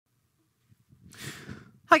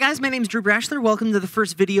Hi guys, my name is Drew Brashler. Welcome to the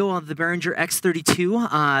first video of the Behringer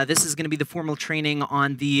X32. This is going to be the formal training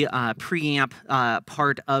on the preamp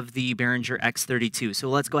part of the Behringer X32. So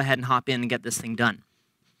let's go ahead and hop in and get this thing done.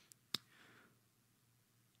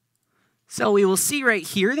 So we will see right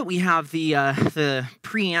here that we have the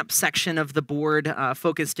preamp section of the board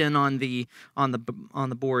focused in on the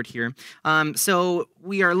board here. So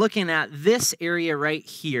we are looking at this area right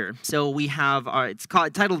here. So we have it's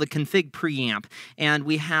titled the config preamp, and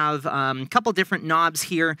we have a couple different knobs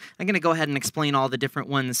here. I'm going to go ahead and explain all the different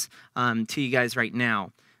ones to you guys right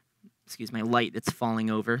now. Excuse my light; it's falling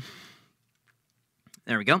over.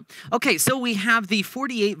 There we go. Okay, so we have the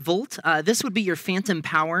 48 volt. This would be your phantom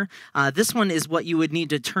power. This one is what you would need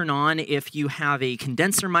to turn on if you have a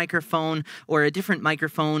condenser microphone or a different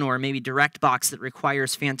microphone or maybe direct box that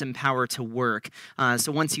requires phantom power to work.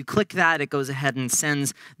 So once you click that, it goes ahead and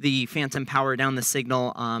sends the phantom power down the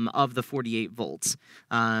signal of the 48 volts.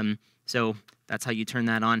 So that's how you turn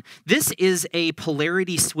that on. This is a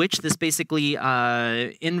polarity switch. This basically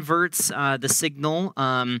inverts the signal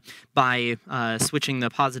by switching the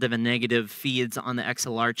positive and negative feeds on the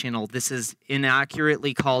XLR channel. This is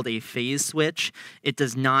inaccurately called a phase switch. It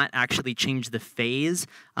does not actually change the phase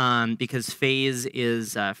because phase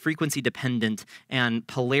is frequency dependent and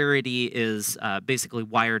polarity is basically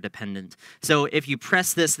wire dependent. So if you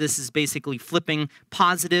press this, this is basically flipping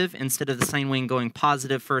positive. Instead of the sine wave going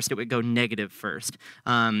positive first, it would go negative first.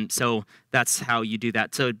 So that's how you do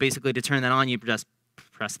that. So basically to turn that on, you just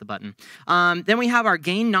press the button. Then we have our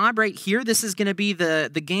gain knob right here. This is going to be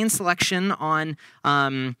the gain selection on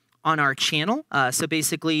our channel. So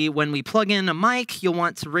basically when we plug in a mic, you'll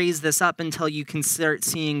want to raise this up until you can start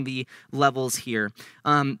seeing the levels here.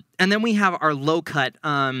 And then we have our low cut,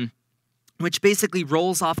 which basically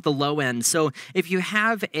rolls off the low end. So if you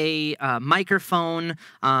have a microphone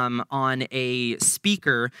on a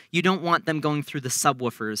speaker, you don't want them going through the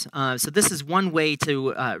subwoofers. So this is one way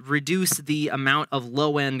to reduce the amount of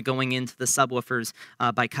low end going into the subwoofers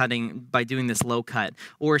by doing this low cut.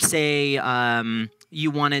 Or say you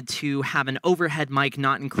wanted to have an overhead mic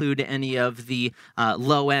not include any of the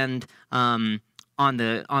low end on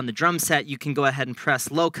the drum set, you can go ahead and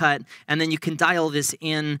press low cut, and then you can dial this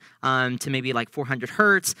in to maybe like 400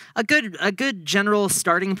 hertz. A good general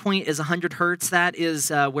starting point is 100 hertz. That is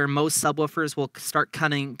where most subwoofers will start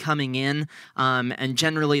coming in, and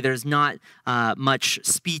generally there's not much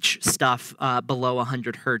speech stuff below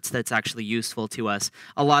 100 hertz that's actually useful to us.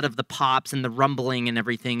 A lot of the pops and the rumbling and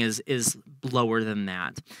everything is lower than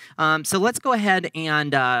that. So let's go ahead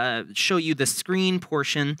and show you the screen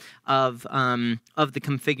portion of the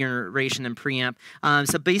configuration and preamp.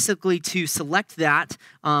 So basically to select that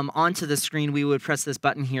onto the screen, we would press this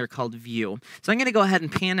button here called View. So I'm going to go ahead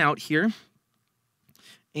and pan out here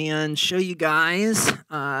and show you guys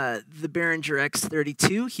the Behringer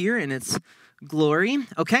X32 here in its glory.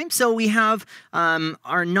 Okay, so we have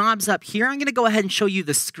our knobs up here. I'm going to go ahead and show you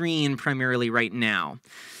the screen primarily right now.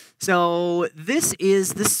 So this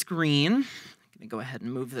is the screen. I'm going to go ahead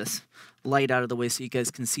and move this light out of the way so you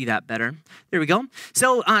guys can see that better. There we go.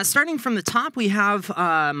 So starting from the top, we have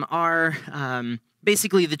our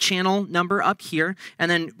basically the channel number up here,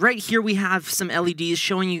 and then right here we have some LEDs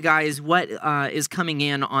showing you guys what is coming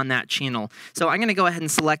in on that channel. So I'm going to go ahead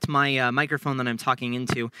and select my microphone that I'm talking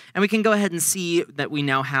into, and we can go ahead and see that we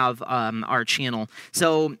now have our channel.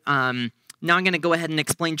 So now I'm going to go ahead and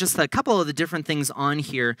explain just a couple of the different things on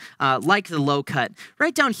here, like the low cut.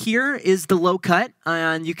 Right down here is the low cut,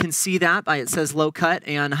 and you can see that it says low cut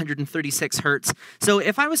and 136 hertz. So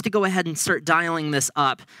if I was to go ahead and start dialing this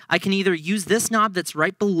up, I can either use this knob that's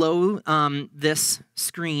right below this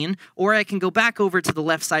screen, or I can go back over to the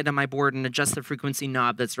left side of my board and adjust the frequency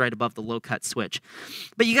knob that's right above the low cut switch.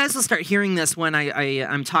 But you guys will start hearing this when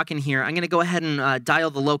I'm talking here. I'm going to go ahead and dial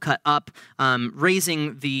the low cut up,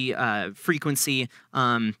 raising the frequency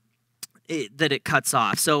that it cuts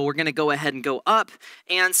off. So we're going to go ahead and go up,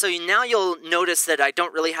 and so now you'll notice that I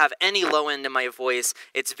don't really have any low end in my voice.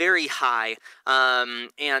 It's very high,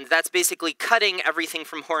 and that's basically cutting everything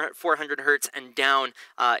from 400 hertz and down.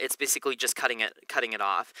 It's basically just cutting it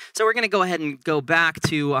off. So we're going to go ahead and go back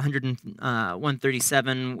to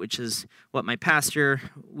 137, which is what my pastor,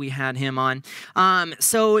 we had him on.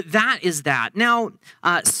 So that is that. Now,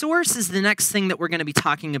 source is the next thing that we're going to be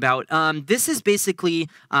talking about. This is basically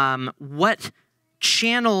what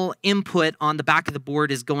channel input on the back of the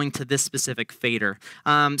board is going to this specific fader.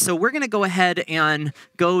 So we're going to go ahead and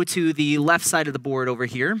go to the left side of the board over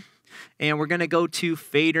here, and we're going to go to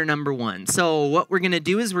fader number 1. So what we're going to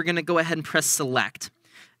do is we're going to go ahead and press select.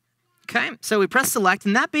 Okay, so we press select,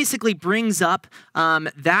 and that basically brings up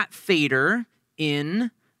that fader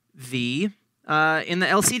in in the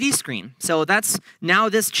LCD screen. So that's now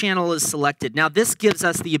this channel is selected. Now this gives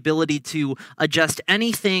us the ability to adjust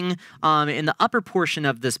anything in the upper portion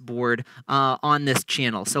of this board on this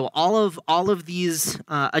channel. So all of these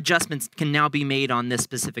adjustments can now be made on this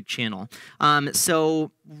specific channel.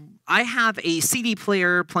 So I have a CD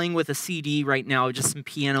player playing with a CD right now, just some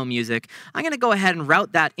piano music. I'm going to go ahead and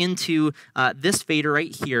route that into this fader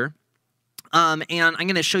right here. And I'm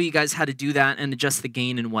going to show you guys how to do that and adjust the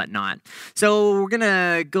gain and whatnot. So we're going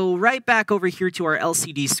to go right back over here to our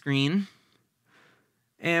LCD screen.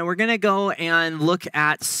 And we're going to go and look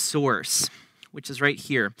at source, which is right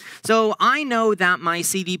here. So I know that my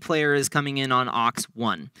CD player is coming in on aux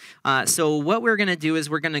 1. So what we're going to do is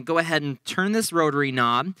we're going to go ahead and turn this rotary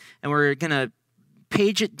knob, and we're going to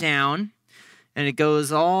page it down. And it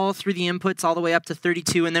goes all through the inputs all the way up to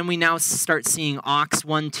 32, and then we now start seeing aux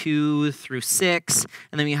 1, 2 through 6,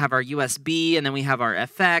 and then we have our USB, and then we have our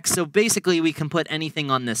FX. So basically, we can put anything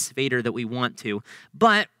on this fader that we want to.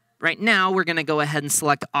 But right now, we're going to go ahead and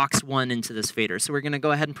select aux 1 into this fader. So we're going to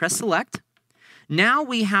go ahead and press select. Now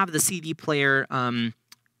we have the CD player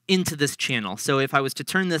into this channel. So if I was to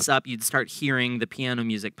turn this up, you'd start hearing the piano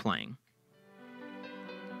music playing.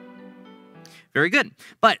 Very good.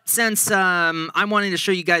 But since I'm wanting to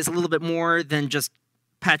show you guys a little bit more than just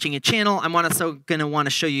patching a channel, I'm also going to want to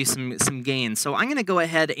show you some gain. So I'm going to go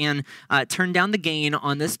ahead and turn down the gain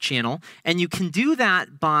on this channel. And you can do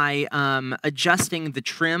that by adjusting the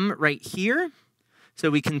trim right here. So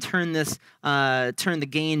we can turn this, turn the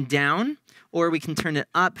gain down, or we can turn it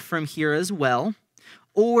up from here as well.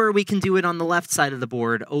 Or we can do it on the left side of the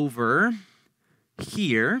board over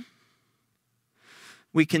here.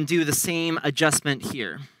 We can do the same adjustment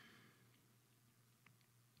here.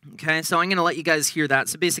 Okay, so I'm going to let you guys hear that.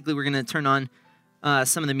 So basically, we're going to turn on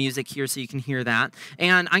some of the music here so you can hear that.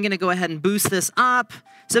 And I'm going to go ahead and boost this up.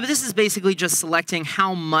 So this is basically just selecting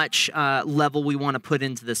how much level we want to put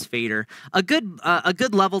into this fader. A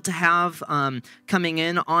good level to have coming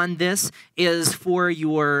in on this is for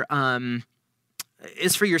your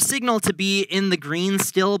signal to be in the green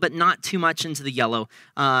still, but not too much into the yellow.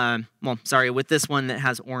 Well, sorry, with this one that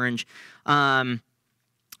has orange.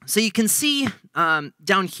 So you can see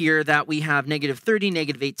down here that we have -30,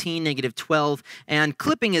 -18, -12, and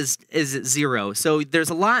clipping is 0. So there's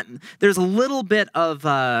a little bit of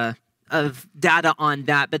data on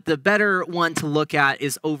that, but the better one to look at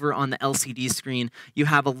is over on the LCD screen. You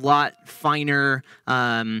have a lot finer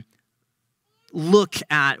look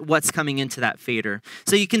at what's coming into that fader.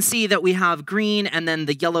 So you can see that we have green, and then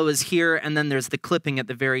the yellow is here, and then there's the clipping at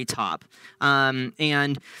the very top.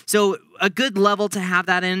 And so a good level to have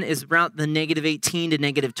that in is around the -18 to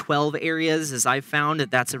 -12 areas, as I've found that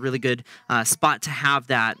that's a really good spot to have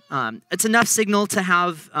that. It's enough signal to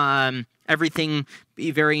have everything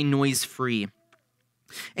be very noise-free.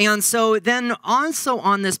 And so then also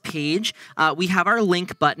on this page, we have our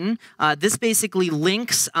link button. This basically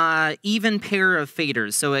links even pair of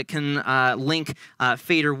faders. So it can link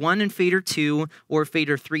fader 1 and fader 2, or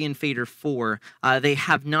fader 3 and fader 4. They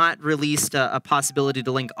have not released a possibility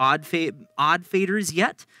to link odd faders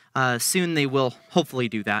yet. Soon they will hopefully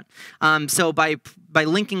do that. So by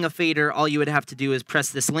linking a fader, all you would have to do is press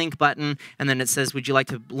this link button, and then it says, would you like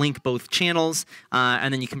to link both channels?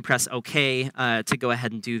 And then you can press OK to go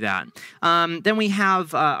ahead and do that. Then we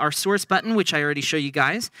have our source button, which I already showed you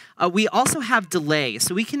guys. We also have delay,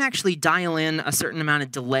 so we can actually dial in a certain amount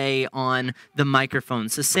of delay on the microphone.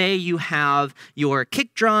 So say you have your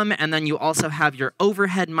kick drum, and then you also have your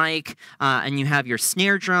overhead mic, and you have your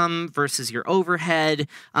snare drum versus your overhead.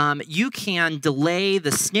 You can delay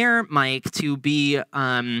the snare mic to be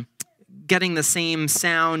getting the same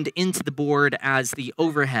sound into the board as the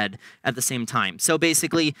overhead at the same time. So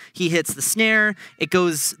basically, he hits the snare,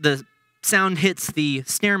 the sound hits the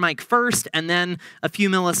snare mic first, and then a few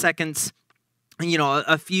milliseconds,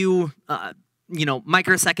 a few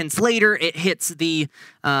microseconds later, it hits the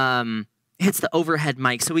overhead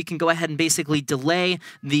mic. So we can go ahead and basically delay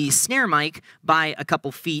the snare mic by a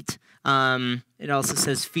couple feet. It also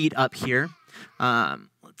says feet up here.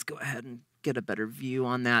 Let's go ahead and get a better view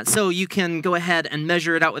on that. So you can go ahead and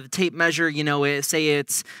measure it out with a tape measure. Say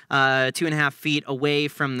it's 2.5 feet away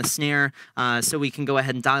from the snare. So we can go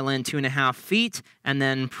ahead and dial in 2.5 feet and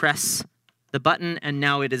then press the button, and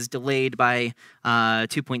now it is delayed by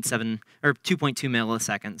 2.7 or 2.2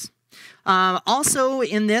 milliseconds. Also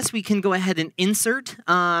in this, we can go ahead and insert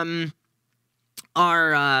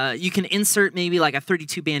you can insert maybe like a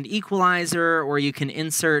 32-band equalizer, or you can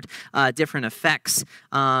insert different effects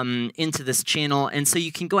into this channel. And so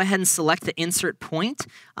you can go ahead and select the insert point.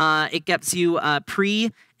 It gives you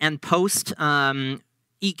pre and post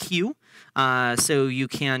EQ. So you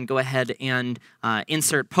can go ahead and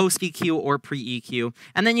insert post EQ or pre EQ.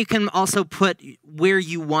 And then you can also put where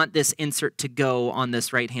you want this insert to go on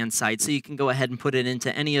this right-hand side. So you can go ahead and put it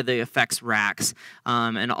into any of the effects racks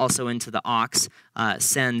and also into the aux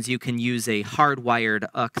sends. You can use a hardwired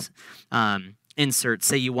aux insert.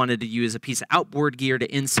 Say you wanted to use a piece of outboard gear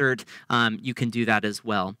to insert, you can do that as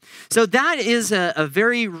well. So that is a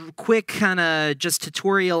very quick kind of just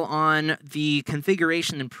tutorial on the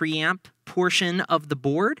configuration and preamp portion of the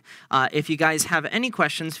board. If you guys have any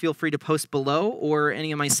questions, feel free to post below, or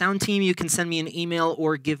any of my sound team, you can send me an email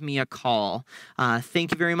or give me a call.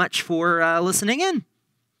 Thank you very much for listening in.